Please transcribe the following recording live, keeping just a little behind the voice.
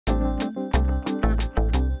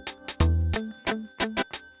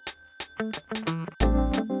My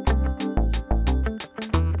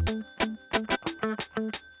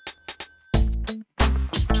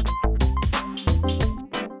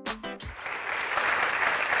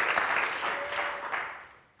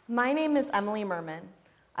name is Emily Murman.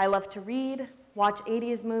 I love to read, watch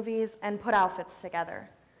 80s movies, and put outfits together.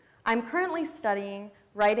 I'm currently studying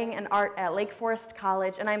writing and art at Lake Forest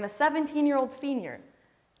College, and I'm a 17-year-old senior.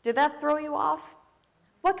 Did that throw you off?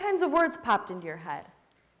 What kinds of words popped into your head?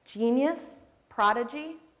 Genius?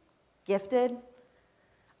 Prodigy? Gifted?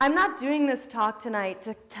 I'm not doing this talk tonight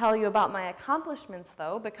to tell you about my accomplishments,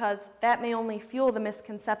 though, because that may only fuel the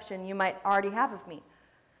misconception you might already have of me.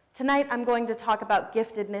 Tonight, I'm going to talk about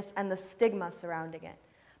giftedness and the stigma surrounding it.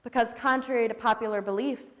 Because contrary to popular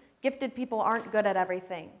belief, gifted people aren't good at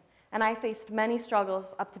everything. And I faced many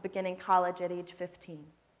struggles up to beginning college at age 15.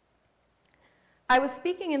 I was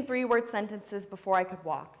speaking in 3-word sentences before I could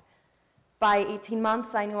walk. By 18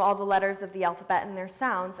 months, I knew all the letters of the alphabet and their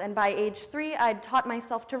sounds. And by age 3, I'd taught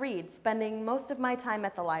myself to read, spending most of my time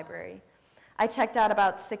at the library. I checked out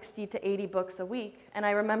about 60 to 80 books a week, and I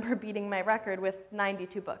remember beating my record with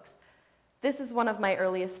 92 books. This is one of my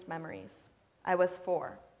earliest memories. I was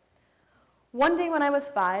 4. One day when I was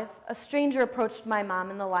 5, a stranger approached my mom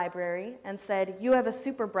in the library and said, "You have a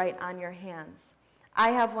super bright on your hands.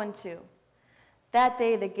 I have one too." That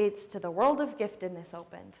day, the gates to the world of giftedness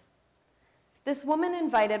opened. This woman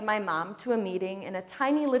invited my mom to a meeting in a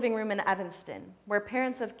tiny living room in Evanston, where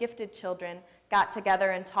parents of gifted children got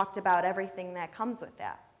together and talked about everything that comes with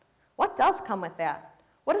that. What does come with that?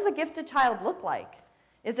 What does a gifted child look like?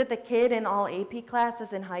 Is it the kid in all AP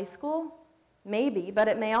classes in high school? Maybe, but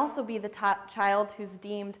it may also be the child who's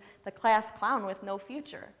deemed the class clown with no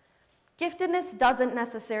future. Giftedness doesn't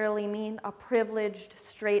necessarily mean a privileged,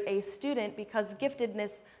 straight-A student, because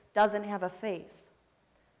giftedness doesn't have a face.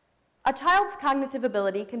 A child's cognitive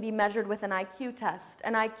ability can be measured with an IQ test,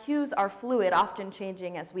 and IQs are fluid, often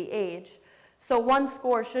changing as we age. So one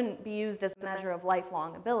score shouldn't be used as a measure of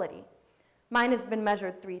lifelong ability. Mine has been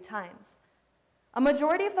measured 3 times. A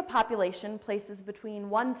majority of the population places between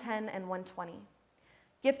 110 and 120.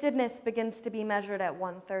 Giftedness begins to be measured at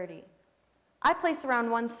 130. I place around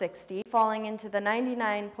 160, falling into the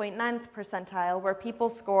 99.9th percentile, where people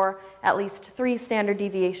score at least 3 standard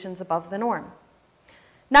deviations above the norm.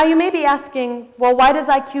 Now you may be asking, well, why does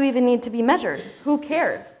IQ even need to be measured? Who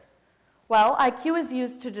cares? Well, IQ is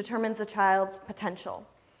used to determine a child's potential.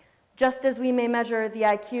 Just as we may measure the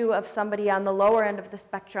IQ of somebody on the lower end of the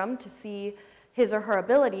spectrum to see his or her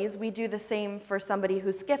abilities, we do the same for somebody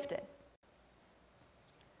who's gifted.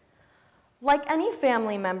 Like any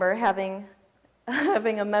family member having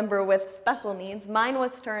a member with special needs, mine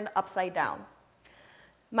was turned upside down.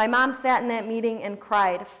 My mom sat in that meeting and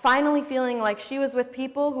cried, finally feeling like she was with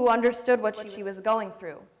people who understood what she was going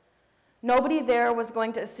through. Nobody there was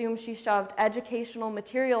going to assume she shoved educational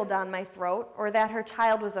material down my throat or that her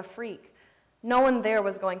child was a freak. No one there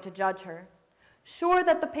was going to judge her. Sure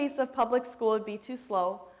that the pace of public school would be too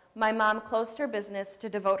slow, my mom closed her business to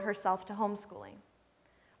devote herself to homeschooling.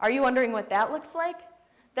 Are you wondering what that looks like?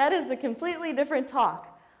 That is a completely different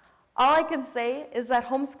talk. All I can say is that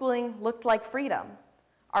homeschooling looked like freedom.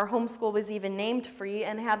 Our homeschool was even named free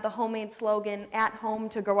and had the homemade slogan, "At home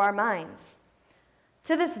to grow our minds."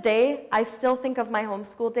 To this day, I still think of my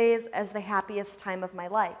homeschool days as the happiest time of my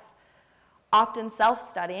life. Often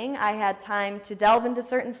self-studying, I had time to delve into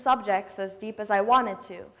certain subjects as deep as I wanted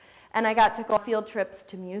to, and I got to go on field trips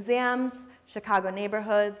to museums, Chicago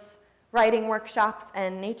neighborhoods, writing workshops,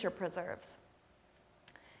 and nature preserves.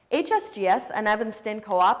 HSGS and Evanston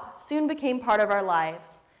Co-op soon became part of our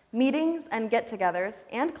lives. Meetings and get-togethers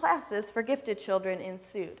and classes for gifted children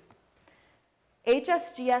ensued.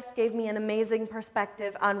 HSGS gave me an amazing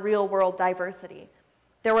perspective on real-world diversity.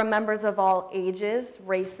 There were members of all ages,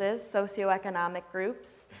 races, socioeconomic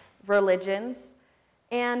groups, religions,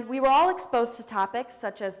 and we were all exposed to topics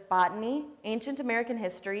such as botany, ancient American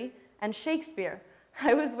history, and Shakespeare.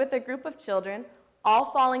 I was with a group of children,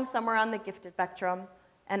 all falling somewhere on the gifted spectrum,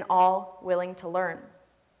 and all willing to learn.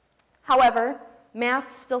 However,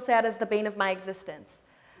 math still sat as the bane of my existence.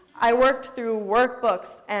 I worked through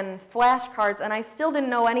workbooks and flashcards, and I still didn't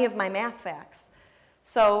know any of my math facts.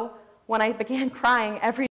 So when I began crying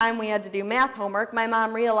every time we had to do math homework, my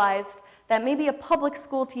mom realized that maybe a public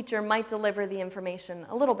school teacher might deliver the information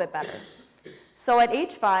a little bit better. So at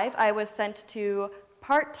age 5, I was sent to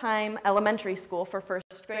part-time elementary school for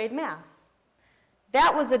first grade math.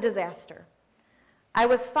 That was a disaster. I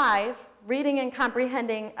was 5, reading and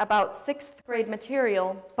comprehending about 6th grade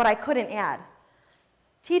material, but I couldn't add.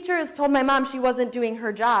 Teachers told my mom she wasn't doing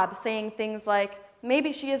her job, saying things like,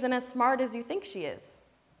 maybe she isn't as smart as you think she is.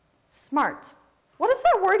 Smart. What does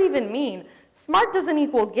that word even mean? Smart doesn't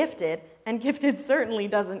equal gifted, and gifted certainly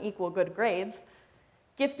doesn't equal good grades.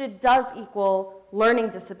 Gifted does equal learning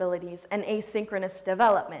disabilities and asynchronous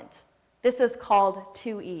development. This is called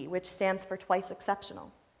 2E, which stands for twice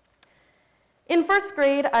exceptional. In first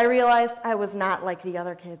grade, I realized I was not like the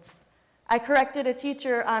other kids. I corrected a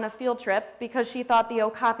teacher on a field trip because she thought the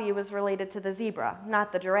okapi was related to the zebra,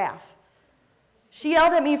 not the giraffe. She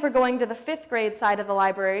yelled at me for going to the 5th grade side of the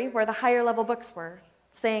library where the higher level books were,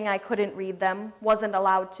 saying I couldn't read them, wasn't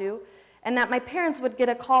allowed to, and that my parents would get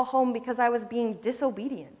a call home because I was being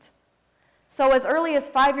disobedient. So as early as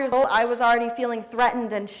 5 years old, I was already feeling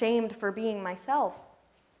threatened and shamed for being myself.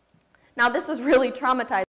 Now this was really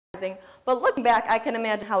traumatizing, but looking back, I can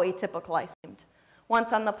imagine how atypical I seemed.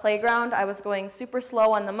 Once on the playground, I was going super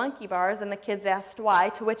slow on the monkey bars, and the kids asked why,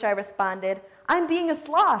 to which I responded, "I'm being a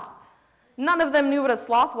sloth." None of them knew what a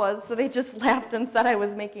sloth was, so they just laughed and said I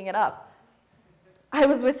was making it up. I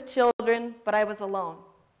was with children, but I was alone.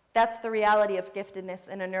 That's the reality of giftedness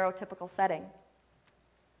in a neurotypical setting.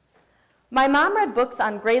 My mom read books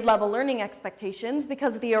on grade-level learning expectations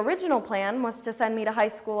because the original plan was to send me to high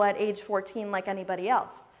school at age 14 like anybody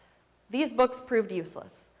else. These books proved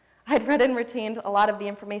useless. I'd read and retained a lot of the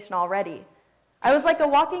information already. I was like a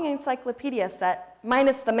walking encyclopedia set,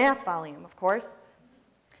 minus the math volume, of course.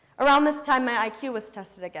 Around this time, my IQ was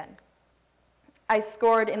tested again. I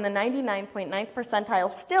scored in the 99.9th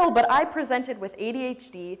percentile still, but I presented with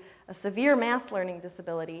ADHD, a severe math learning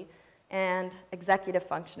disability, and executive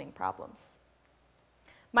functioning problems.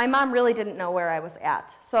 My mom really didn't know where I was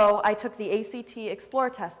at, so I took the ACT Explore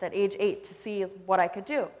test at age 8 to see what I could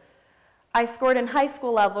do. I scored in high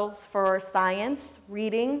school levels for science,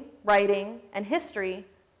 reading, writing, and history,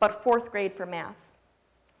 but 4th grade for math.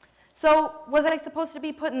 So was I supposed to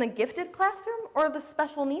be put in the gifted classroom or the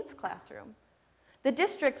special needs classroom? The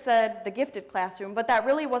district said the gifted classroom, but that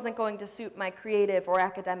really wasn't going to suit my creative or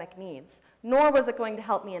academic needs, nor was it going to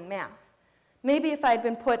help me in math. Maybe if I had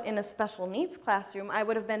been put in a special needs classroom, I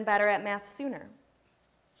would have been better at math sooner.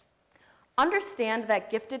 Understand that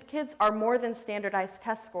gifted kids are more than standardized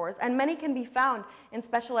test scores, and many can be found in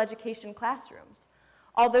special education classrooms.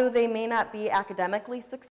 Although they may not be academically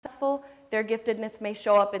successful, their giftedness may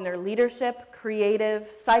show up in their leadership, creative,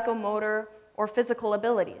 psychomotor, or physical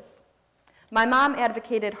abilities. My mom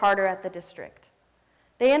advocated harder at the district.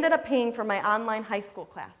 They ended up paying for my online high school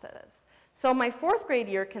classes. So my 4th grade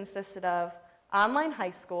year consisted of online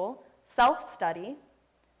high school, self-study,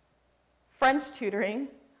 French tutoring,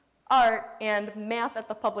 art, and math at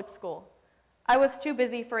the public school. I was too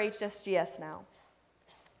busy for HSGS now.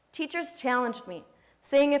 Teachers challenged me,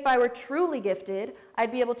 saying if I were truly gifted,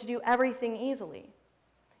 I'd be able to do everything easily.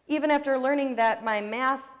 Even after learning that my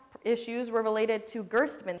math issues were related to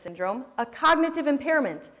Gerstmann syndrome, a cognitive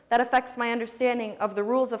impairment that affects my understanding of the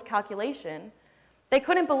rules of calculation, they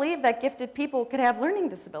couldn't believe that gifted people could have learning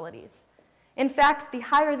disabilities. In fact, the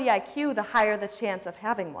higher the IQ, the higher the chance of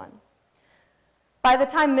having one. By the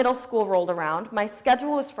time middle school rolled around, my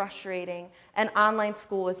schedule was frustrating and online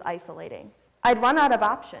school was isolating. I'd run out of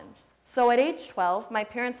options. So at age 12, my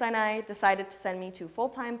parents and I decided to send me to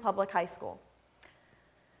full-time public high school.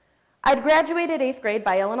 I'd graduated 8th grade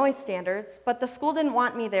by Illinois standards, but the school didn't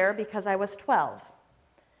want me there because I was 12.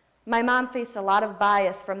 My mom faced a lot of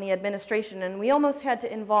bias from the administration, and we almost had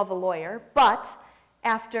to involve a lawyer, but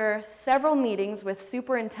after several meetings with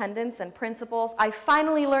superintendents and principals, I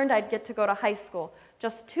finally learned I'd get to go to high school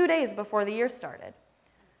just 2 days before the year started.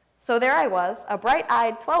 So there I was, a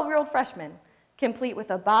bright-eyed 12-year-old freshman, complete with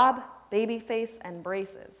a bob, baby face, and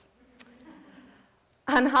braces.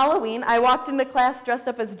 On Halloween, I walked into class dressed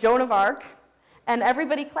up as Joan of Arc, and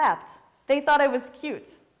everybody clapped. They thought I was cute.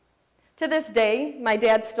 To this day, my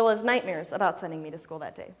dad still has nightmares about sending me to school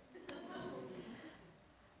that day.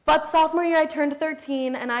 But sophomore year, I turned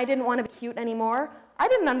 13, and I didn't want to be cute anymore. I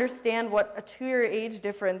didn't understand what a 2-year age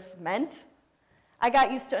difference meant. I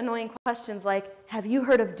got used to annoying questions like, "Have you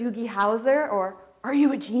heard of Doogie Howser?" or "Are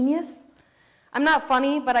you a genius?" I'm not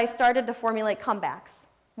funny, but I started to formulate comebacks.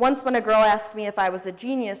 Once when a girl asked me if I was a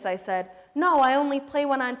genius, I said, "No, I only play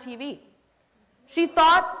one on TV." She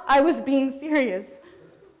thought I was being serious.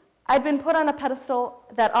 I'd been put on a pedestal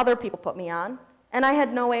that other people put me on, and I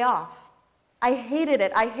had no way off. I hated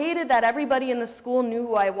it. I hated that everybody in the school knew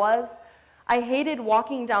who I was. I hated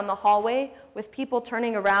walking down the hallway with people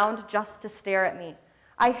turning around just to stare at me.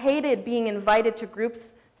 I hated being invited to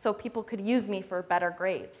groups so people could use me for better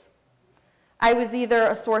grades. I was either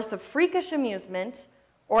a source of freakish amusement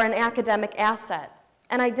or an academic asset,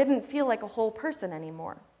 and I didn't feel like a whole person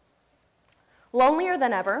anymore. Lonelier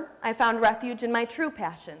than ever, I found refuge in my true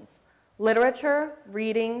passions: literature,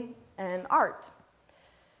 reading, and art.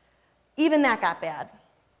 Even that got bad.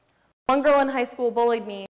 One girl in high school bullied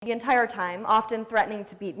me the entire time, often threatening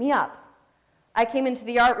to beat me up. I came into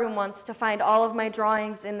the art room once to find all of my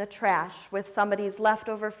drawings in the trash with somebody's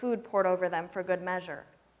leftover food poured over them for good measure.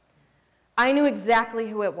 I knew exactly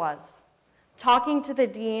who it was. Talking to the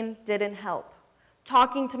dean didn't help.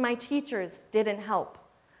 Talking to my teachers didn't help.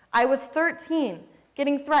 I was 13,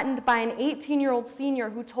 getting threatened by an 18-year-old senior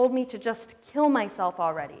who told me to just kill myself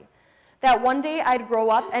already. That one day I'd grow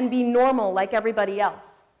up and be normal like everybody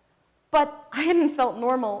else. But I hadn't felt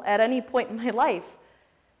normal at any point in my life.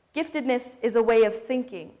 Giftedness is a way of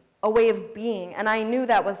thinking, a way of being, and I knew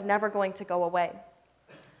that was never going to go away.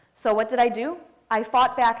 So what did I do? I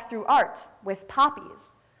fought back through art with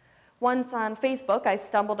Poppies. Once on Facebook, I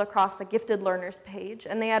stumbled across a gifted learners page,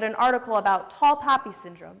 and they had an article about tall poppy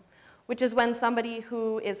syndrome, which is when somebody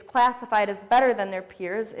who is classified as better than their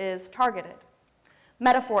peers is targeted.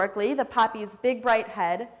 Metaphorically, the poppy's big bright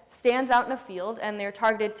head stands out in a field, and they're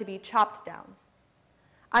targeted to be chopped down.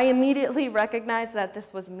 I immediately recognized that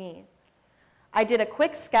this was me. I did a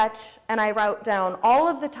quick sketch, and I wrote down all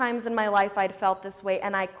of the times in my life I'd felt this way,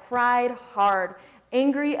 and I cried hard,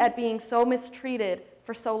 angry at being so mistreated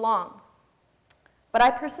for so long. But I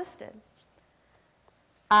persisted.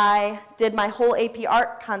 I did my whole AP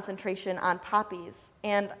art concentration on poppies,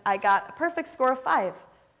 and I got a perfect score of 5.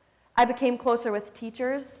 I became closer with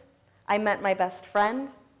teachers. I met my best friend.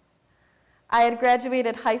 I had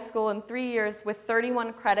graduated high school in 3 years with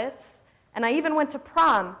 31 credits, and I even went to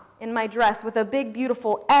prom in my dress with a big,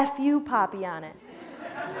 beautiful F.U. poppy on it.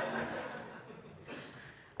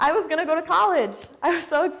 I was going to go to college. I was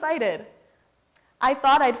so excited. I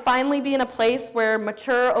thought I'd finally be in a place where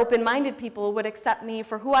mature, open-minded people would accept me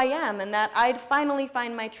for who I am and that I'd finally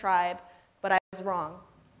find my tribe, but I was wrong.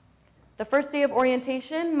 The first day of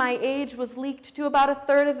orientation, my age was leaked to about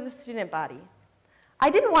 1/3 of the student body. I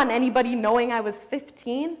didn't want anybody knowing I was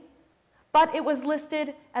 15, but it was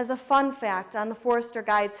listed as a fun fact on the Forester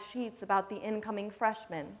Guide's sheets about the incoming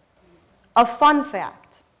freshmen. A fun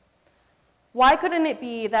fact. Why couldn't it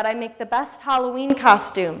be that I make the best Halloween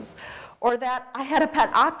costumes, or that I had a pet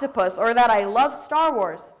octopus, or that I love Star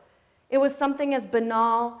Wars? It was something as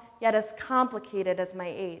banal, yet as complicated as my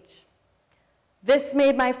age. This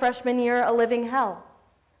made my freshman year a living hell.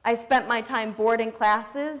 I spent my time bored in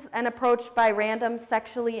classes and approached by random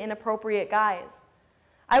sexually inappropriate guys.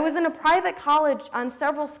 I was in a private college on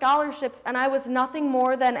several scholarships, and I was nothing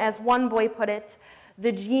more than, as one boy put it,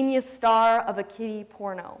 the genius star of a kiddie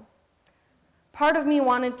porno. Part of me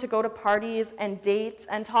wanted to go to parties and date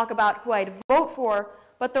and talk about who I'd vote for,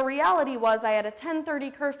 but the reality was I had a 10:30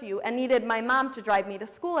 curfew and needed my mom to drive me to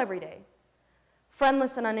school every day.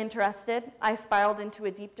 Friendless and uninterested, I spiraled into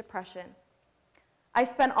a deep depression. I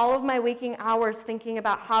spent all of my waking hours thinking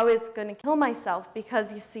about how I was going to kill myself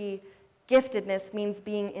because, you see, giftedness means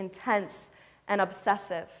being intense and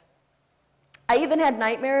obsessive. I even had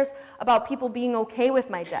nightmares about people being okay with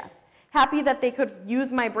my death, happy that they could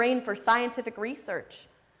use my brain for scientific research.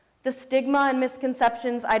 The stigma and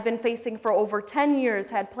misconceptions I'd been facing for over 10 years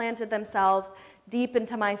had planted themselves deep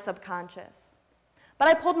into my subconscious. But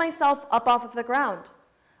I pulled myself up off of the ground.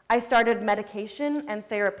 I started medication and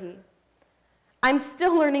therapy. I'm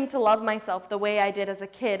still learning to love myself the way I did as a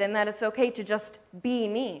kid, and that it's okay to just be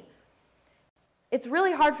me. It's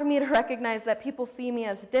really hard for me to recognize that people see me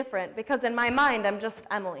as different, because in my mind, I'm just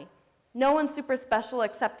Emily. No one's super special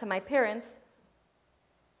except to my parents.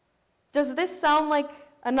 Does this sound like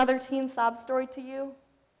another teen sob story to you?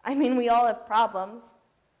 I mean, we all have problems.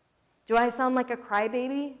 Do I sound like a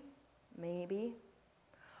crybaby? Maybe.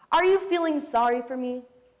 Are you feeling sorry for me?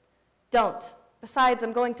 Don't. Besides,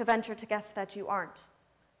 I'm going to venture to guess that you aren't.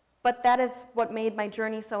 But that is what made my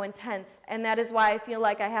journey so intense, and that is why I feel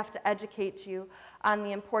like I have to educate you on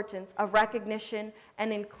the importance of recognition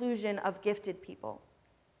and inclusion of gifted people.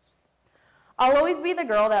 I'll always be the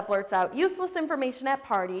girl that blurts out useless information at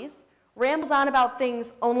parties, rambles on about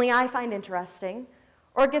things only I find interesting,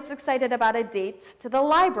 or gets excited about a date to the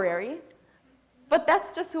library, but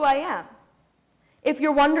that's just who I am. If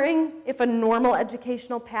you're wondering if a normal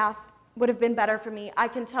educational path would have been better for me, I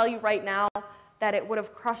can tell you right now that it would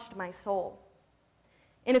have crushed my soul.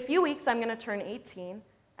 In a few weeks, I'm going to turn 18,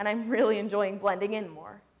 and I'm really enjoying blending in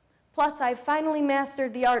more. Plus, I've finally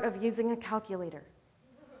mastered the art of using a calculator.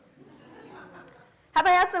 Have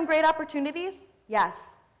I had some great opportunities?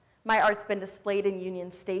 Yes. My art's been displayed in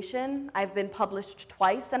Union Station, I've been published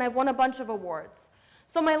twice, and I've won a bunch of awards.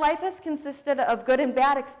 So my life has consisted of good and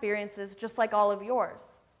bad experiences, just like all of yours.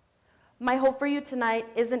 My hope for you tonight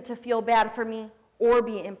isn't to feel bad for me or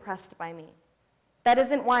be impressed by me. That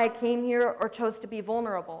isn't why I came here or chose to be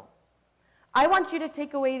vulnerable. I want you to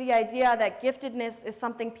take away the idea that giftedness is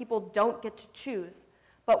something people don't get to choose,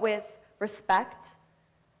 but with respect,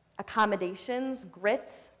 accommodations,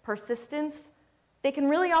 grit, persistence, they can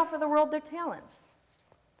really offer the world their talents.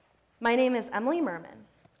 My name is Emily Murman.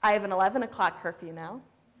 I have an 11 o'clock curfew now.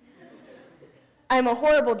 I'm a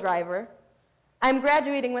horrible driver. I'm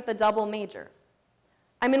graduating with a double major.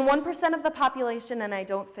 I'm in 1% of the population and I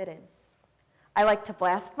don't fit in. I like to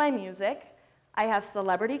blast my music. I have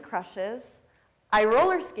celebrity crushes. I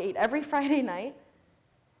roller skate every Friday night.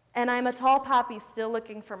 And I'm a tall poppy still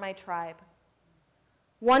looking for my tribe.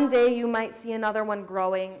 One day you might see another one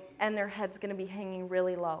growing and their head's going to be hanging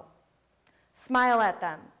really low. Smile at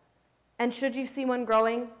them. And should you see one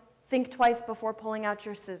growing, think twice before pulling out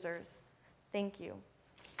your scissors. Thank you.